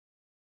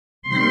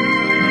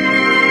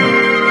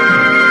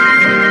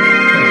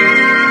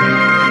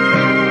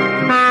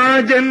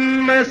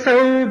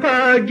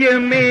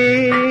സൗഭാഗ്യമേ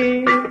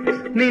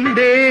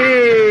നിന്റെ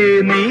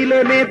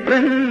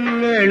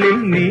നീലനേത്രങ്ങളിൽ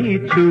നീ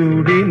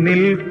ചൂടി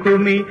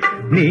നിൽക്കുമി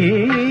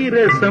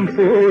നീരസം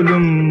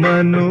പോലും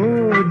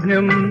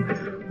മനോജ്ഞം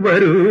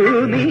വരൂ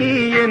നീ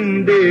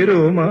എന്റെ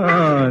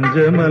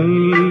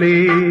രോമാഞ്ചമല്ലേ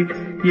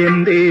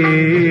എന്റെ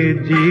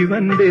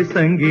ജീവന്റെ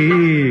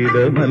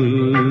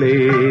സംഗീതമല്ലേ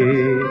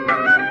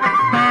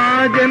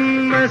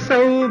ആജന്മ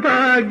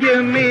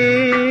സൗഭാഗ്യമേ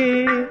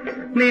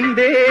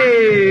നിന്റെ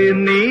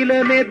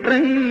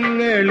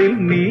നീലനേത്രങ്ങളിൽ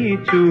നീ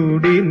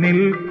ചൂടി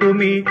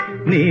നിൽക്കുമി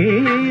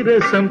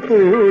നീരസം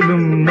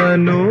പോലും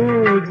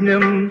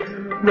മനോജ്ഞം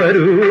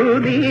വരൂ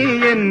നീ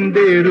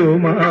എന്റെ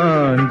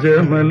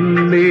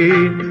രോമാഞ്ചമല്ലേ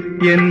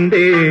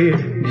എന്റെ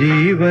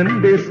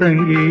ജീവന്റെ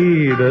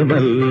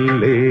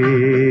സംഗീതമല്ലേ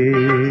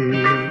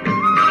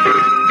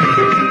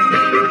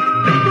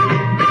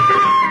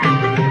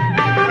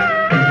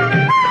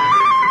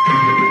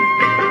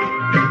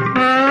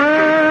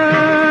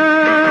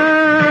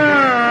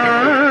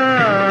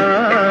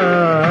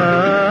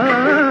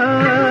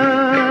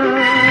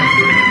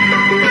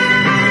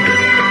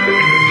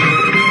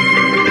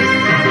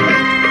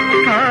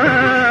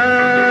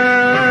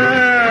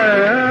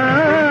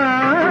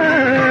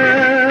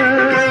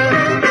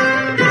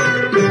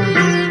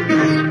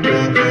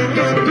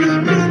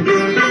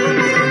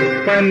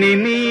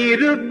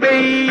പനിനീരു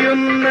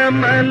പെയ്യുന്ന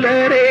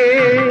മലരെ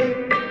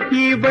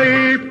ഇവൾ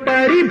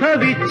പരിഭവിച്ചിങ്ങനെ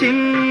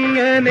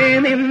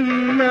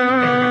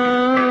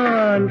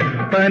നിന്നാൽ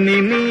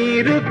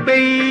പനിനീരു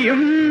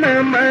പെയ്യുന്ന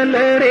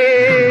മലരെ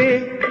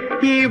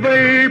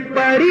ഇവൾ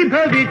പരിഭവിച്ചിങ്ങനെ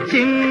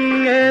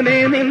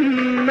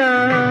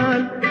നിന്നാൽ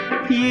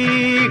ഈ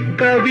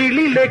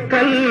കവിളിലെ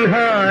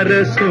കൽഹാരസൂനങ്ങൾ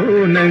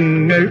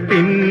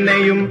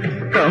പിന്നെയും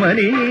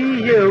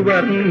കമനീയ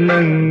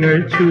വർണ്ണങ്ങൾ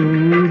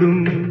ചൂടും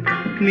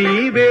നീ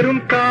വെറും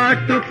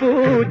കാട്ടുപൂച്ചെണ്ടായി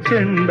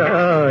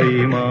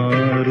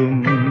മാറും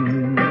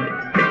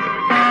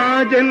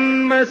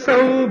ആജന്മ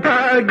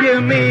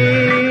സൗഭാഗ്യമേ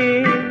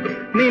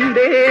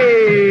നിന്റെ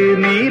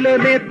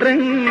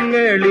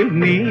നീലനേത്രങ്ങളിൽ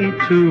നീ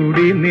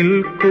ചൂടി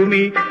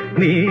നിൽക്കുമി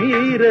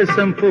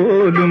നീരസം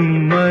പോലും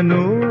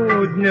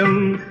മനോജ്ഞം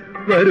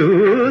വരൂ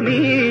നീ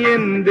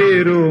എന്റെ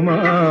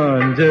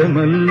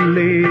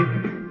രോമാഞ്ചമല്ലേ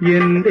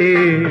എന്റെ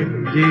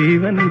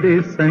ജീവന്റെ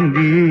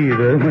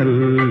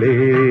സംഗീതമല്ലേ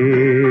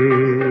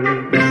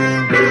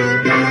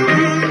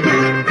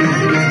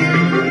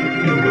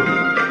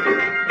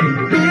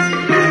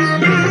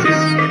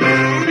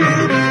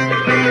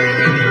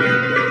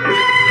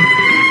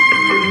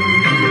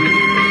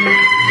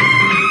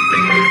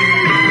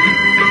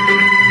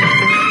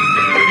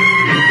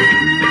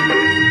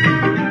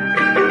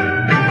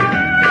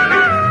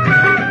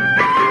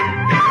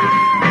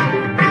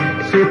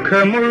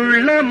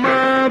സുഖമുള്ള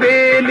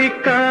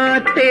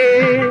മാവേലിക്കാറ്റേ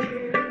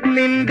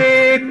നിന്റെ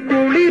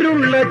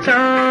കുളിരുള്ള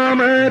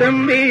ചാമരം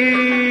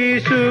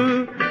വീശു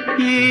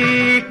ഈ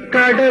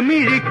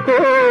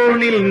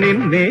കടമിഴിക്കോണിൽ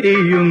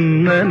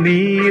നിന്നെരിയുന്ന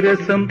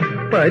നീരസം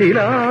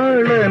പരിലാളനങ്ങളാൽ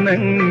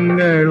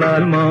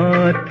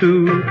മാറ്റൂ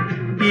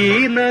ഈ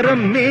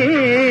നിറം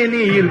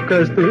മേനിയിൽ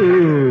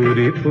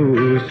കസ്തൂരി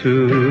പൂശു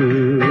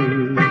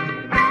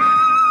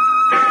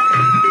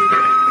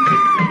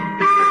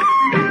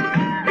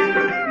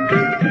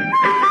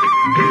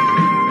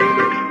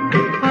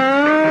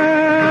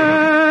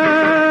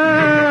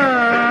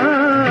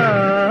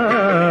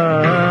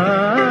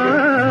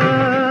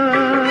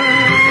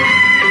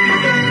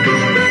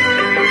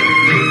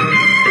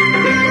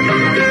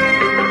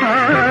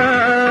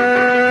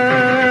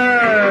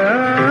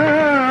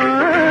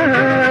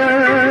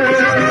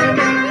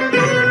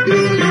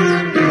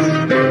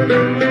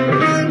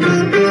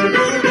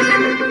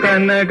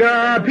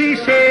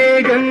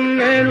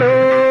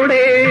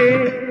കനകാഭിഷേകങ്ങളോടെ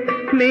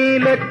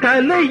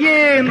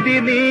നീലക്കലയേന്തി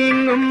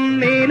നീങ്ങും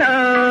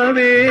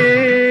നിലാവേ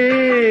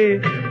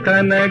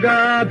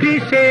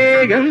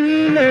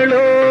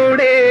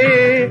കനകാഭിഷേകങ്ങളോടെ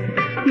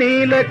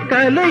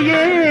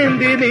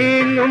നീലക്കലയേന്തി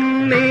നീങ്ങും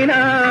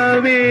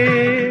നിലാവേ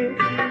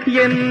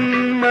എൻ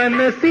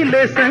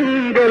മനസ്സിലെ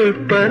സങ്കൽപ്പറാണിക്ക്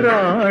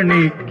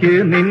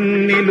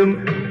നിന്നിലും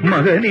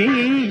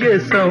മഹനീയ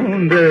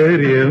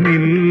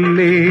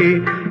സൗന്ദര്യമില്ലേ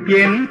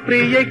എൻ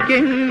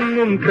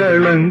പ്രിയക്കെങ്ങും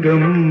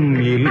കളങ്കം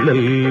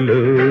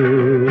ഇല്ലല്ലോ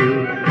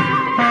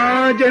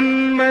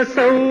ആജന്മ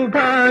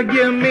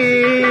സൗഭാഗ്യമേ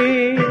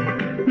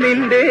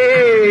നിന്റെ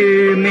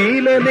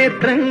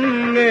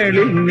നീലനേത്രങ്ങളിൽ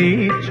നീ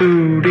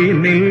ചൂടി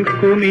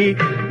നിൽക്കുമി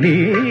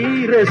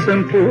നീരസം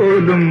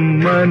പോലും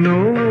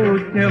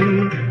മനോജ്ഞം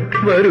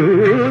വരൂ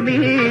നീ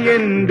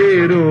എന്റെ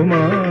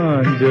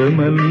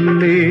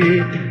രോമാഞ്ചമല്ലേ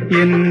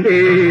എന്റെ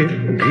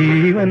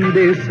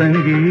ജീവന്റെ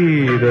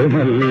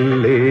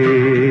സംഗീതമല്ലേ